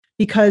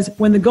because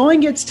when the going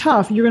gets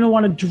tough, you're going to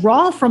want to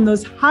draw from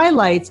those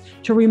highlights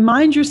to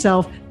remind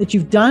yourself that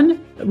you've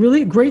done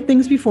really great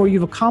things before,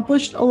 you've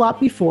accomplished a lot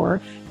before,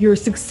 you're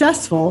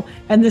successful,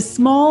 and this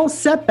small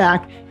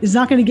setback is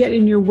not going to get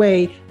in your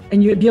way,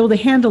 and you'll be able to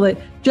handle it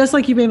just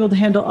like you've been able to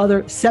handle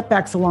other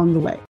setbacks along the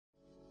way.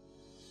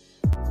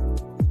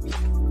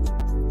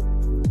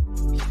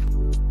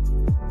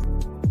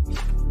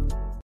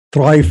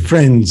 Thrive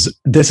friends,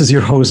 this is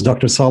your host,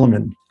 Dr.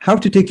 Solomon. How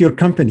to take your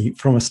company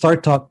from a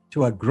startup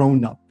to a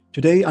grown-up.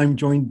 Today, I'm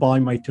joined by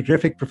my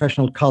terrific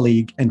professional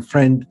colleague and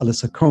friend,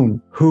 Alyssa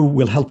Cohn, who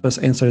will help us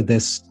answer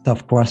this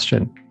tough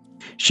question.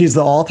 She's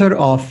the author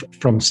of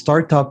From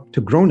Startup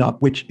to Grown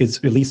Up, which is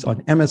released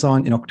on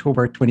Amazon in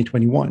October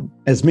 2021.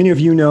 As many of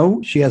you know,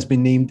 she has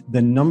been named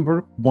the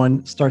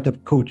 #1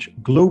 startup coach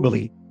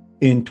globally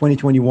in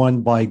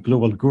 2021 by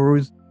Global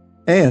Gurus.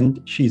 And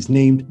she's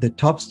named the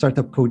top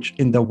startup coach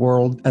in the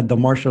world at the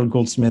Marshall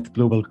Goldsmith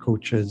Global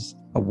Coaches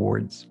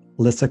Awards.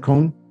 Alyssa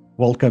Cohn,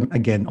 welcome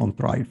again on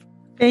Thrive.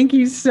 Thank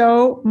you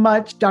so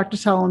much, Dr.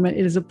 Solomon.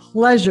 It is a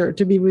pleasure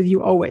to be with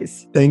you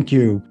always. Thank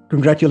you.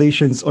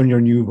 Congratulations on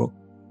your new book.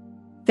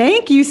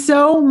 Thank you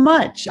so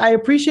much. I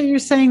appreciate you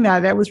saying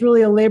that. That was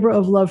really a labor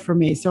of love for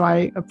me. So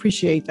I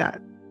appreciate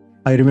that.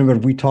 I remember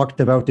we talked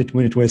about it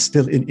when it was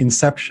still in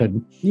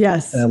inception.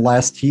 Yes.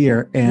 Last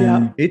year,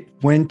 and It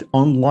went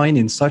online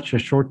in such a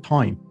short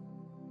time.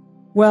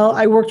 Well,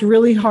 I worked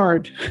really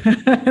hard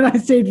and I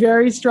stayed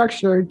very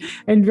structured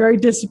and very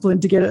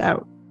disciplined to get it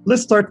out.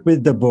 Let's start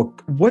with the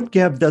book. What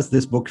gap does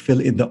this book fill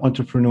in the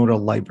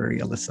entrepreneurial library,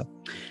 Alyssa?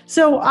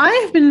 So I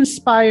have been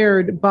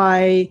inspired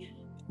by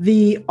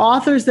the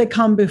authors that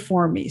come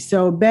before me.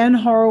 So Ben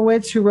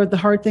Horowitz, who wrote The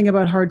Hard Thing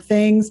About Hard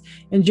Things,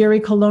 and Jerry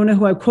Colonna,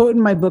 who I quote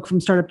in my book,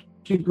 From Startup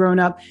to Grown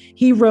Up.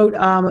 He wrote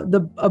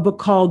a book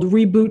called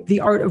Reboot: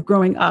 The Art of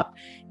Growing Up.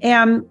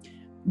 And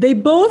they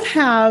both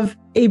have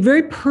a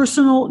very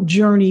personal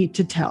journey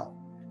to tell.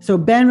 So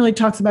Ben really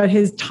talks about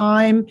his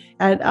time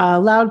at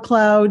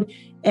LoudCloud,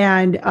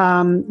 and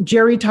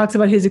Jerry talks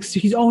about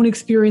his own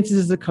experiences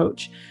as a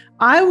coach.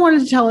 I wanted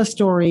to tell a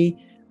story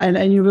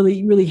and you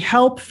really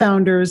help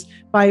founders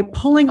by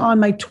pulling on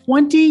my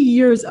 20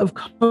 years of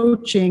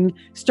coaching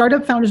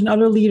startup founders and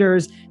other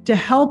leaders to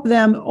help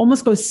them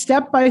almost go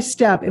step by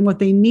step in what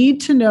they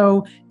need to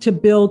know to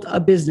build a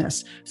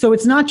business. So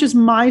it's not just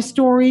my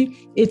story,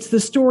 it's the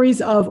stories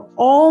of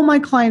all my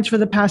clients for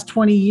the past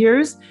 20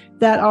 years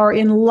that are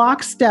in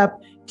lockstep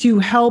to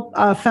help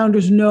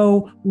founders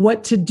know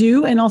what to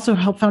do and also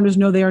help founders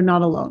know they are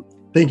not alone.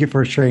 Thank you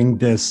for sharing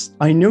this.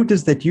 I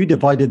noticed that you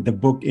divided the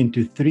book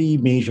into 3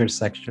 major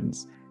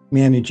sections: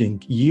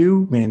 managing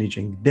you,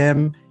 managing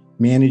them,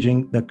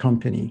 managing the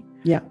company.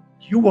 Yeah.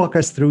 You walk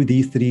us through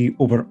these 3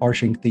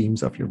 overarching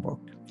themes of your book.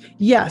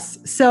 Yes.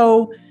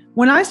 So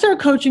when I start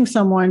coaching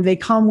someone, they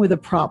come with a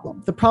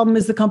problem. The problem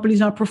is the company's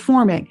not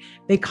performing.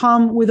 They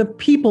come with a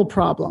people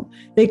problem.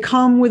 They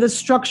come with a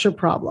structure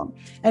problem.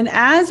 And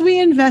as we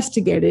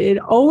investigate it, it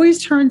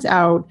always turns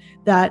out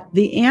that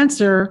the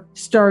answer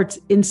starts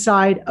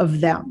inside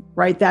of them,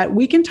 right? That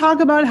we can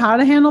talk about how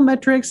to handle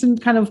metrics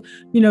and kind of,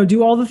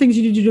 do all the things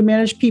you need to do to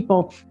manage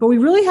people, but we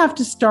really have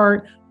to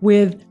start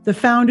with the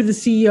founder, the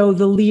CEO,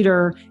 the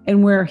leader,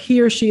 and where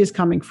he or she is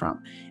coming from.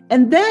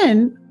 And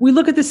then we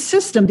look at the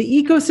system,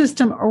 the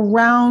ecosystem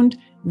around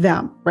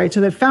them, right? So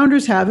that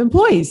founders have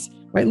employees,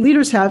 right?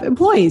 Leaders have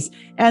employees,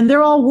 and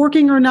they're all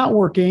working or not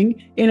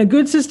working in a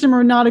good system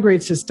or not a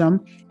great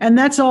system. And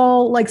that's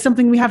all like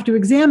something we have to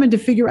examine to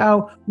figure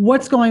out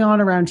what's going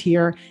on around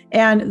here.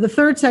 And the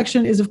third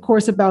section is, of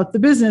course, about the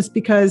business,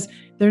 because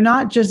they're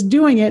not just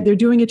doing it, they're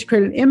doing it to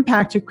create an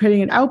impact, to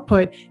creating an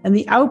output. And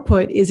the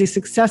output is a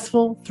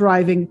successful,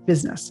 thriving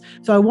business.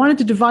 So I wanted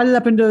to divide it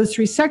up into those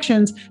 3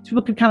 sections so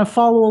people could kind of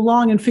follow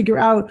along and figure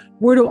out,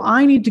 where do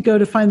I need to go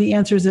to find the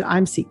answers that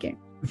I'm seeking?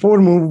 Before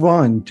we move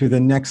on to the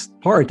next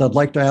part, I'd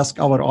like to ask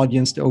our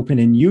audience to open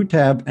a new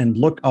tab and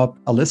look up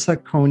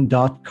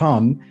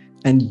alyssacohn.com.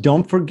 And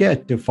don't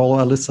forget to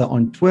follow Alyssa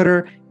on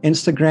Twitter,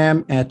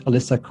 Instagram at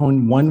Alyssa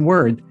Cohn, one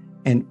word,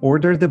 and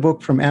order the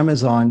book from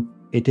Amazon.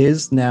 It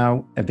is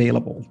now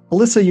available.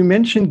 Alyssa, you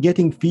mentioned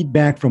getting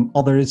feedback from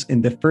others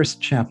in the first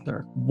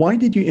chapter. Why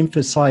did you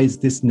emphasize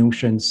this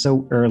notion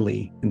so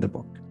early in the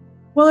book?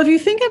 Well, if you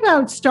think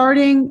about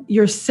starting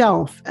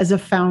yourself as a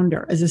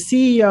founder, as a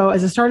CEO,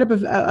 as a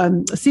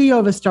CEO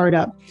of a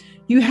startup,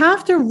 you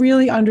have to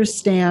really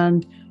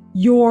understand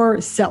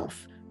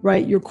yourself,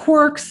 right? Your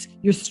quirks,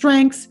 your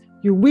strengths,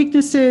 your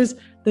weaknesses,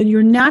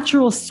 your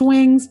natural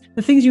swings,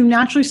 the things you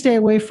naturally stay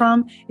away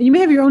from, and you may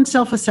have your own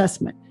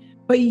self-assessment,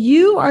 but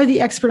you are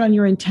the expert on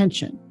your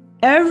intention.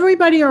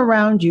 Everybody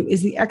around you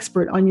is the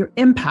expert on your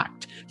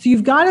impact. So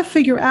you've got to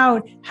figure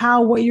out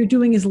how what you're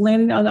doing is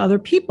landing on other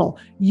people.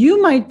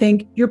 You might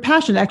think you're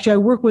passionate. Actually, I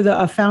work with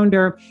a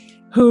founder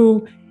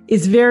who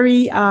is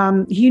very,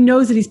 he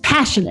knows that he's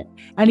passionate,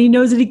 and he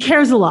knows that he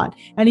cares a lot,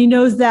 and he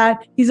knows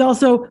that he's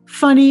also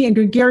funny and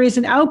gregarious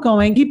and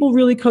outgoing. People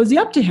really cozy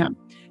up to him.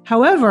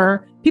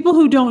 However, people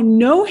who don't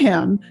know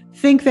him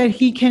think that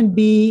he can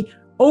be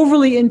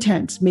overly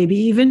intense, maybe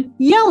even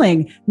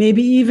yelling,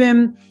 maybe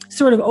even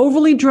sort of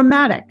overly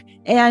dramatic.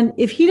 And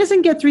if he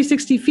doesn't get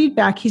 360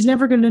 feedback, he's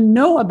never going to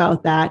know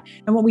about that.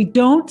 And what we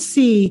don't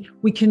see,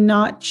 we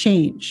cannot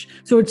change.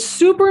 So it's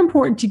super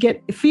important to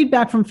get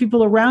feedback from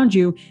people around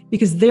you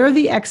because they're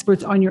the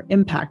experts on your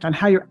impact, on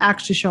how you're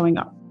actually showing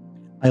up.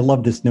 I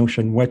love this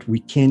notion. What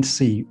we can't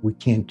see, we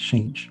can't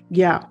change.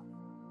 Yeah.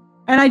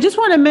 And I just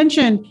want to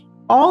mention,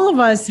 all of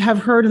us have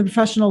heard in the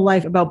professional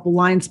life about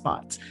blind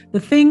spots, the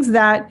things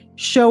that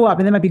show up.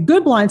 And they might be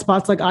good blind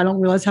spots, like I don't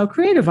realize how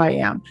creative I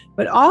am.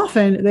 But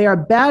often they are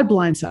bad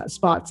blind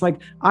spots,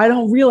 like I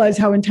don't realize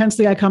how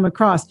intensely I come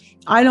across.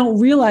 I don't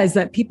realize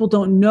that people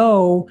don't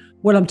know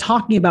what I'm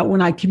talking about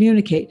when I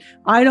communicate.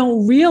 I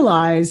don't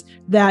realize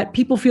that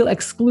people feel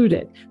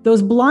excluded.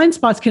 Those blind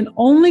spots can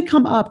only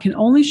come up, can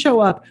only show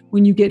up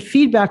when you get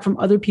feedback from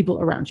other people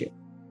around you.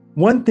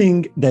 One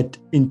thing that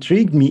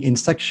intrigued me in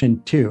section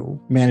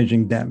 2,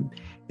 managing them,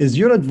 is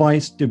your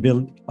advice to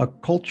build a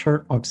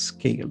culture of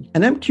scale.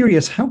 And I'm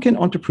curious, how can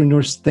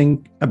entrepreneurs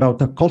think about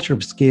the culture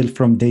of scale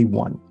from day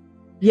one?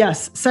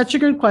 Yes, such a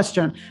good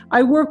question.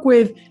 I work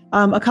with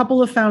a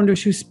couple of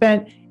founders who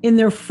spent in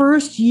their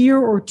first year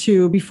or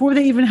two, before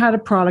they even had a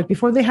product,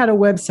 before they had a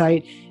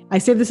website, I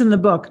say this in the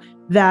book,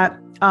 that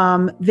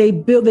they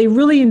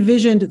really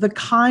envisioned the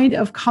kind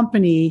of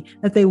company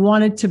that they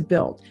wanted to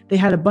build. They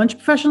had a bunch of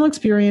professional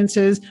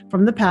experiences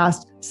from the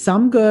past,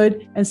 some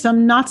good and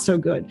some not so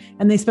good.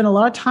 And they spent a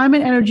lot of time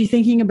and energy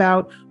thinking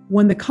about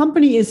when the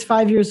company is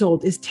 5 years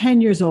old, is 10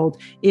 years old,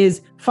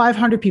 is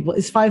 500 people,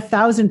 is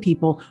 5,000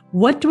 people,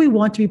 what do we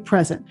want to be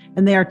present?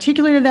 And they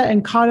articulated that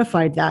and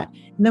codified that.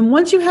 And then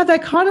once you have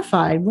that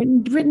codified,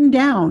 written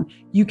down,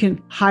 you can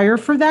hire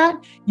for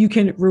that, you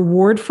can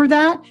reward for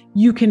that,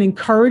 you can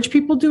encourage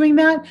people doing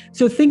that.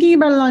 So thinking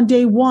about it on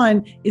day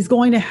one is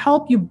going to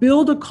help you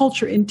build a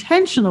culture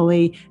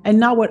intentionally and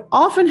not what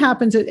often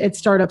happens at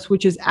startups,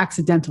 which is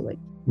accidentally.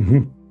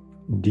 Mm-hmm.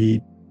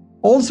 Indeed.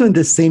 Also in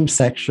the same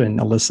section,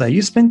 Alyssa,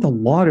 you spent a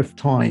lot of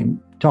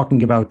time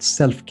talking about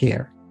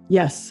self-care.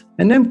 Yes.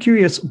 And I'm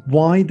curious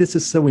why this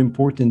is so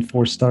important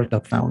for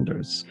startup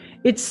founders.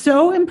 It's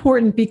so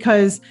important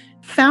because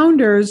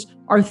founders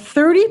are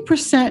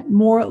 30%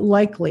 more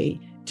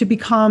likely to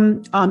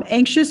become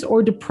anxious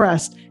or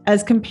depressed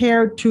as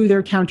compared to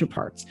their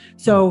counterparts.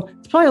 So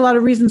it's probably a lot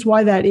of reasons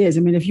why that is.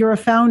 I mean, if you're a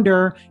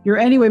founder, you're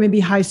anyway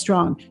maybe high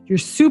strung, you're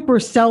super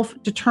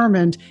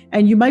self-determined,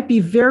 and you might be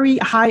very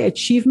high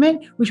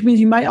achievement, which means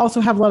you might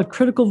also have a lot of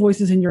critical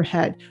voices in your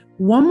head.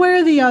 One way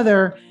or the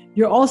other,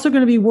 you're also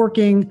going to be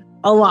working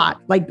a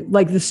lot.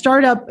 Like the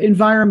startup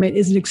environment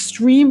is an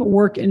extreme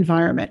work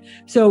environment.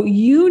 So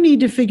you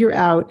need to figure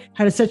out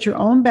how to set your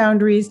own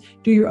boundaries,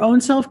 do your own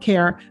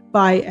self-care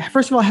by,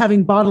 first of all,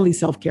 having bodily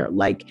self-care,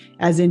 like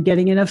as in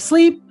getting enough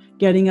sleep,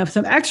 getting up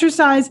some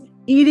exercise,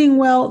 eating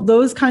well,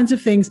 those kinds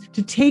of things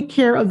to take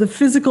care of the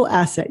physical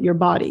asset, your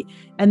body.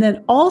 And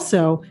then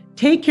also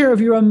take care of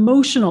your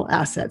emotional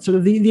assets, sort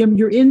of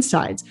your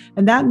insides.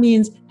 And that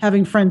means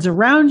having friends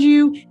around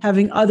you,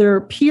 having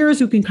other peers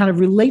who can kind of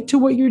relate to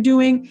what you're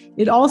doing.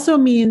 It also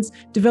means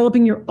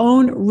developing your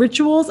own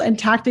rituals and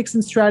tactics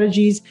and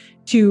strategies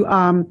to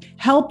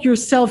help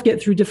yourself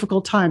get through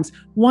difficult times.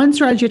 One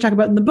strategy I talk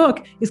about in the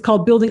book is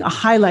called building a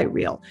highlight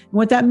reel. And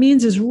what that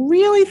means is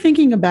really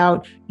thinking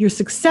about your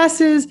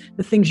successes,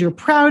 the things you're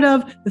proud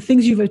of, the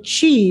things you've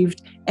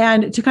achieved,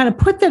 and to kind of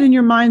put that in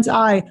your mind's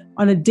eye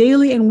on a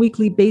daily and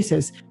weekly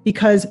basis.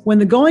 Because when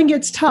the going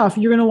gets tough,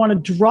 you're going to want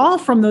to draw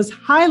from those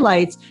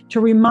highlights to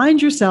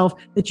remind yourself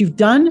that you've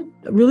done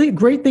really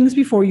great things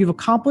before, you've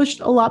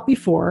accomplished a lot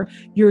before,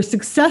 you're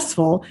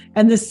successful,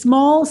 and this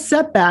small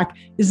setback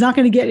is not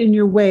going to get in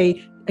your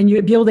way, and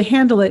you'll be able to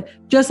handle it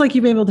just like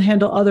you've been able to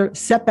handle other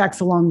setbacks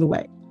along the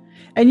way.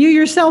 And you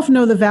yourself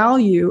know the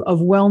value of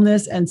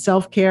wellness and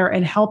self-care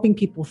and helping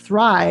people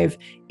thrive,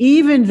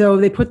 even though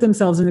they put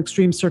themselves in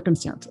extreme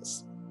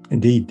circumstances.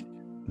 Indeed.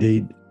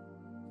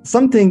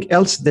 Something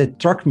else that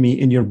struck me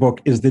in your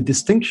book is the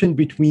distinction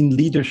between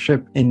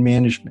leadership and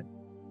management.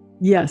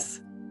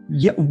 Yes.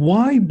 Yeah,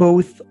 why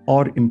both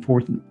are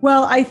important?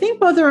 Well, I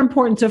think both are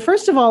important. So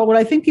first of all, what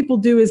I think people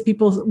do is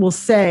people will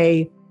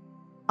say,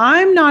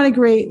 I'm not a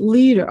great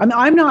leader.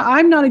 I'm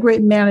not a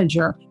great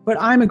manager, but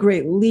I'm a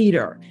great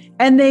leader.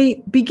 And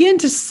they begin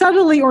to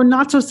subtly or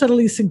not so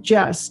subtly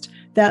suggest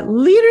that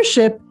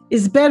leadership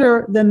is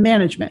better than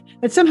management,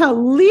 that somehow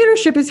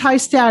leadership is high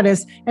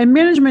status and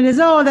management is,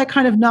 that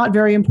kind of not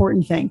very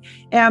important thing.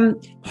 And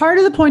part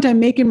of the point I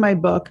make in my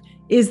book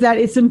is that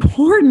it's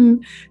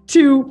important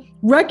to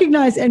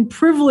recognize and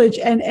privilege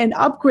and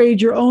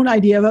upgrade your own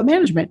idea about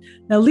management.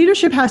 Now,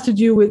 leadership has to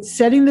do with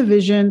setting the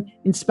vision,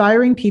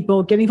 inspiring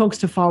people, getting folks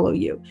to follow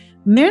you.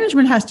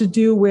 Management has to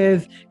do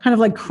with kind of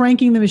like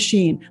cranking the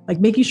machine, like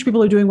making sure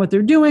people are doing what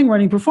they're doing,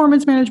 running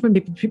performance management,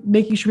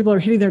 making sure people are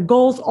hitting their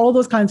goals, all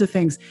those kinds of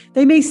things.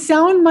 They may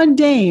sound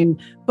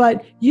mundane,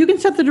 but you can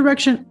set the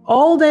direction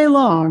all day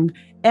long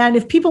And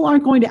if people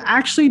aren't going to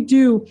actually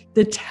do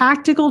the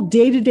tactical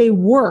day-to-day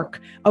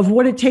work of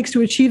what it takes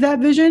to achieve that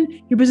vision,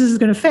 your business is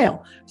going to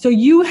fail. So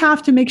you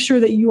have to make sure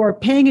that you are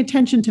paying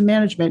attention to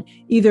management,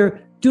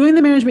 either doing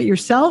the management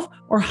yourself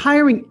or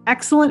hiring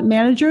excellent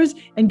managers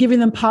and giving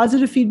them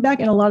positive feedback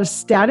and a lot of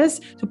status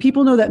so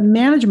people know that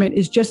management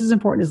is just as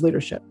important as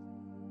leadership.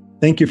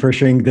 Thank you for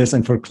sharing this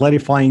and for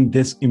clarifying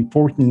this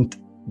important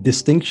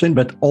distinction,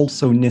 but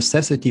also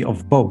necessity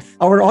of both.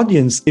 Our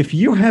audience, if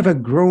you have a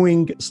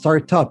growing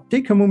startup,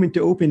 take a moment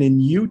to open a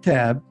new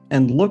tab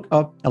and look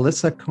up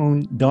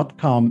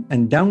AlyssaCohn.com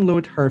and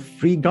download her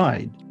free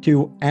guide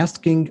to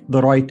asking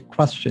the right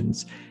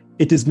questions.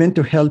 It is meant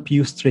to help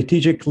you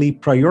strategically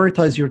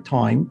prioritize your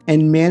time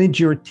and manage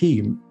your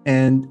team.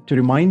 And to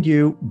remind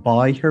you,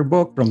 buy her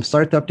book, From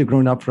Startup to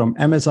Grown Up, from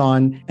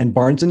Amazon and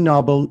Barnes &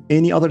 Noble.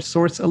 Any other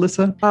source,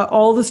 Alyssa?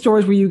 All the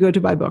stores where you go to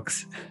buy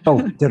books.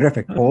 Oh,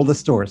 terrific. All the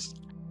stores.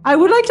 I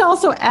would like to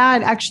also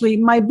add, actually,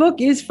 my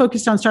book is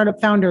focused on startup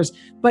founders,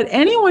 but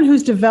anyone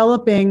who's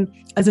developing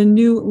as a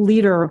new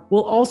leader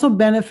will also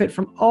benefit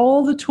from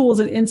all the tools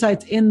and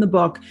insights in the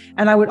book.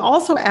 And I would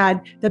also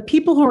add that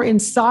people who are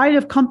inside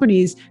of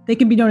companies, they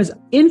can be known as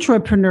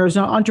intrapreneurs,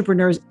 not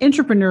entrepreneurs.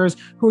 Intrapreneurs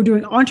who are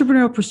doing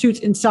entrepreneurial pursuits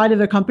inside of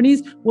their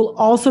companies will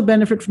also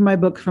benefit from my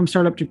book, From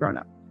Startup to Grown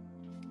Up.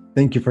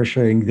 Thank you for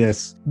sharing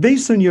this.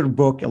 Based on your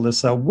book,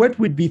 Alyssa, what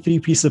would be 3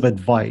 pieces of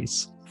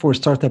advice for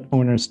startup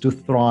owners to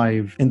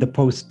thrive in the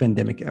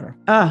post-pandemic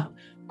era?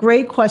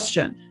 Great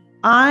question.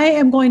 I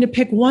am going to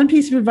pick one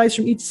piece of advice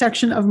from each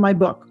section of my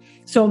book.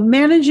 So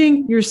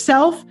managing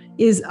yourself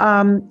is,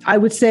 I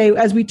would say,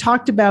 as we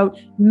talked about,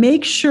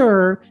 make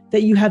sure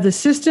that you have the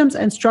systems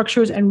and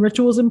structures and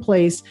rituals in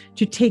place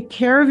to take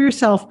care of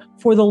yourself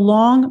for the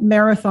long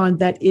marathon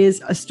that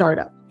is a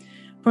startup.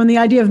 From the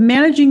idea of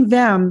managing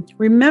them,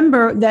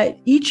 remember that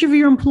each of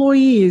your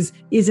employees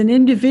is an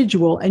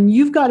individual, and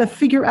you've got to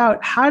figure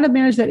out how to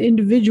manage that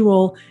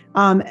individual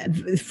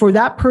for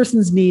that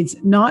person's needs,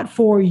 not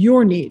for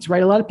your needs,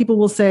 right? A lot of people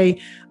will say,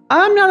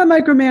 I'm not a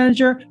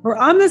micromanager, or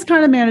I'm this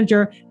kind of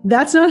manager.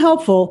 That's not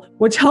helpful.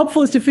 What's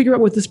helpful is to figure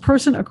out what this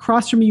person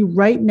across from you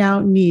right now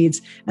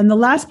needs. And the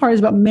last part is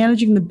about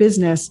managing the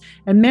business.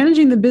 And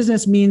managing the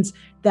business means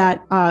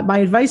that my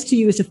advice to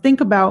you is to think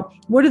about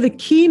what are the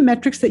key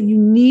metrics that you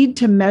need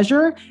to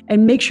measure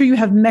and make sure you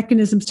have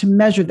mechanisms to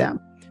measure them,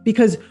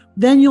 because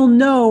then you'll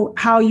know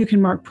how you can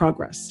mark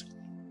progress.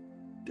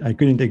 I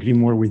couldn't agree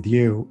more with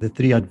you. The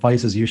 3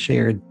 advices you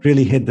shared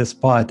really hit the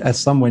spot. As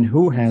someone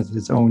who has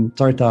his own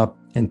startup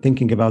and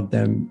thinking about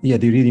them, they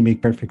really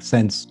make perfect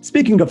sense.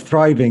 Speaking of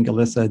thriving,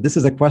 Alyssa, this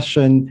is a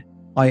question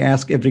I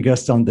ask every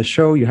guest on the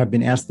show. You have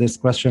been asked this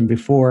question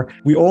before.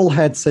 We all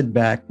had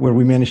setback where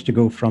we managed to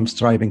go from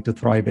striving to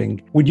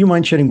thriving. Would you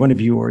mind sharing one of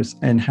yours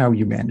and how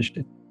you managed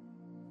it?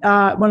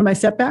 One of my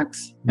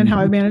setbacks and how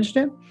I managed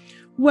it?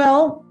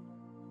 Well,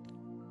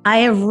 I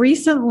have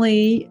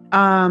recently,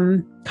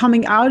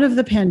 coming out of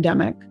the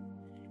pandemic,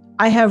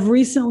 I have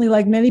recently,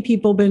 like many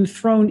people, been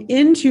thrown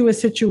into a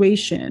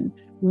situation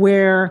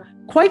where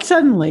quite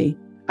suddenly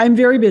I'm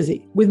very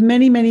busy with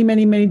many, many,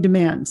 many, many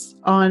demands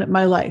on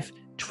my life.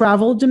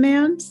 Travel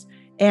demands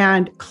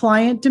and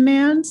client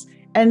demands.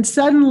 And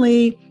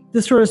suddenly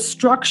the sort of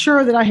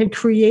structure that I had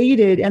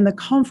created and the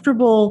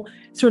comfortable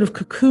sort of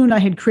cocoon I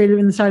had created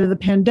inside of the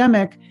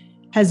pandemic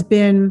has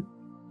been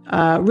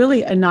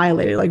really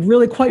annihilated, like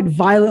really quite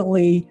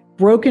violently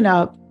broken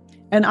up.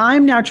 And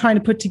I'm now trying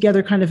to put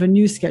together kind of a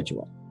new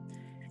schedule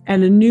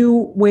and a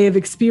new way of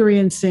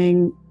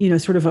experiencing,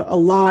 sort of a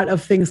lot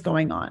of things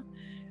going on.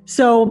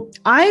 So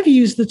I've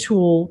used the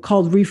tool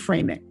called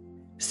reframing.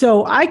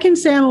 So I can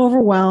say I'm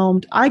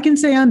overwhelmed. I can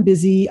say I'm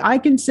busy. I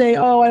can say,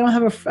 I don't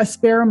have a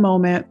spare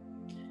moment.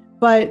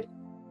 But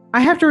I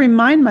have to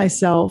remind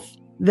myself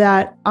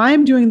that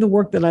I'm doing the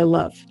work that I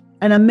love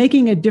and I'm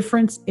making a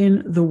difference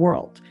in the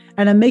world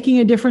and I'm making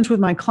a difference with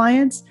my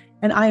clients.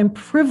 And I am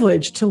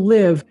privileged to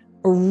live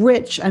a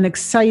rich and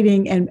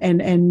exciting and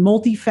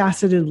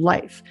multifaceted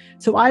life.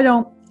 So I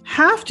don't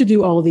have to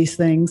do all these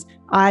things.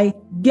 I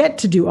get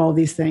to do all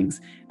these things.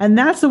 And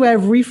that's the way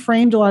I've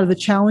reframed a lot of the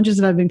challenges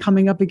that I've been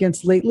coming up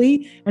against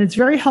lately. And it's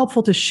very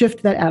helpful to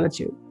shift that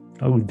attitude.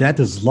 Oh,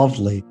 that is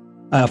lovely.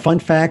 Fun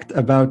fact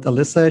about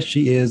Alyssa,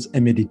 she is a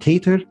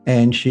meditator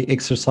and she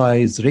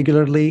exercises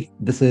regularly.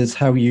 This is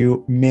how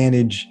you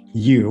manage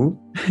you.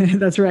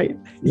 That's right.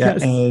 Yeah,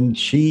 Yes. And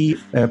she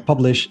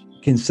published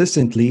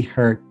consistently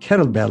her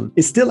kettlebell.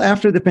 Is still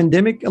after the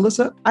pandemic,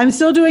 Alyssa? I'm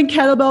still doing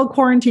kettlebell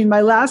quarantine.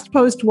 My last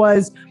post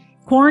was,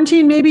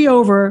 quarantine may be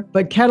over,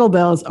 but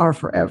kettlebells are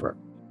forever.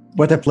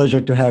 What a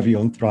pleasure to have you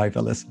on Thrive,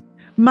 Alyssa.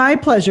 My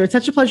pleasure. It's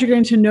such a pleasure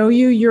getting to know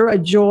you. You're a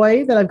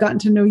joy that I've gotten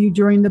to know you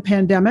during the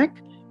pandemic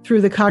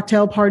through the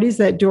cocktail parties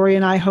that Dory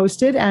and I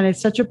hosted. And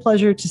it's such a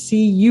pleasure to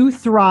see you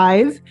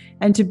thrive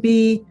and to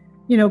be,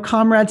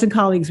 comrades and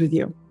colleagues with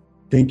you.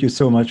 Thank you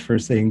so much for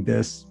saying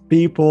this.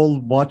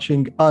 People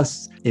watching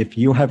us, if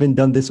you haven't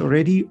done this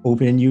already,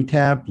 open a new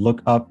tab,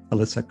 look up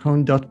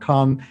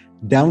AlyssaCohn.com,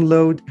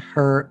 download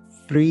her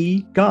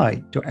free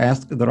guide to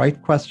ask the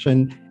right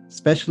question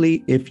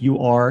especially if you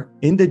are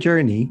in the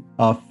journey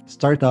of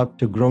startup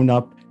to grown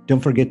up. Don't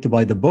forget to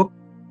buy the book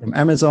from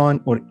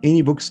Amazon or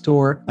any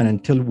bookstore. And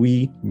until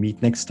we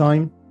meet next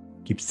time,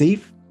 keep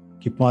safe,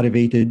 keep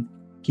motivated,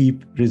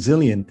 keep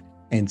resilient,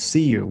 and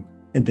see you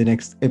in the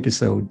next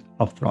episode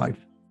of Thrive.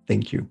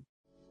 Thank you.